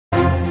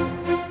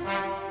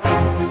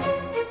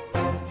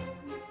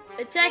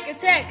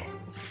attack!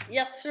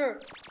 Yes, sir.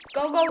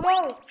 Go, go,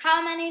 go!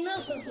 How many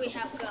losses we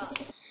have got?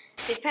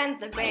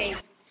 Defend the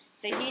base.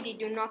 The Jedi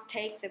do not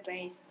take the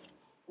base.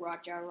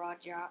 Roger,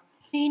 roger.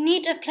 We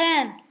need a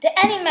plan. The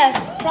enemies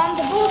from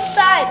the both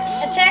sides.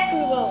 Attack we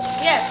will.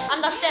 Yes,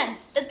 understand.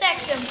 Attack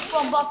them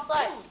from both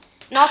sides.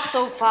 Not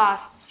so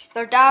fast.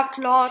 The Dark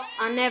Lords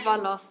are never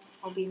lost,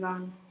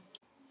 Obi-Wan.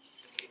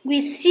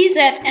 We see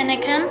that,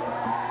 Anakin.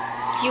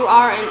 You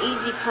are an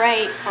easy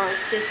prey for a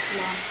Sith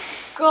Lord.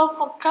 Go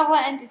for cover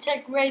and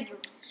attack Vader.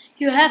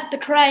 You have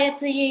betrayed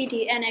the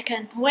Jedi,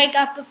 Anakin. Wake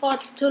up before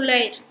it's too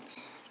late.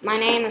 My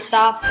name is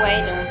Darth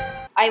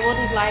Vader. I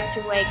wouldn't like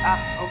to wake up,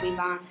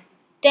 Obi-Wan.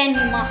 Then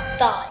you must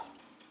die.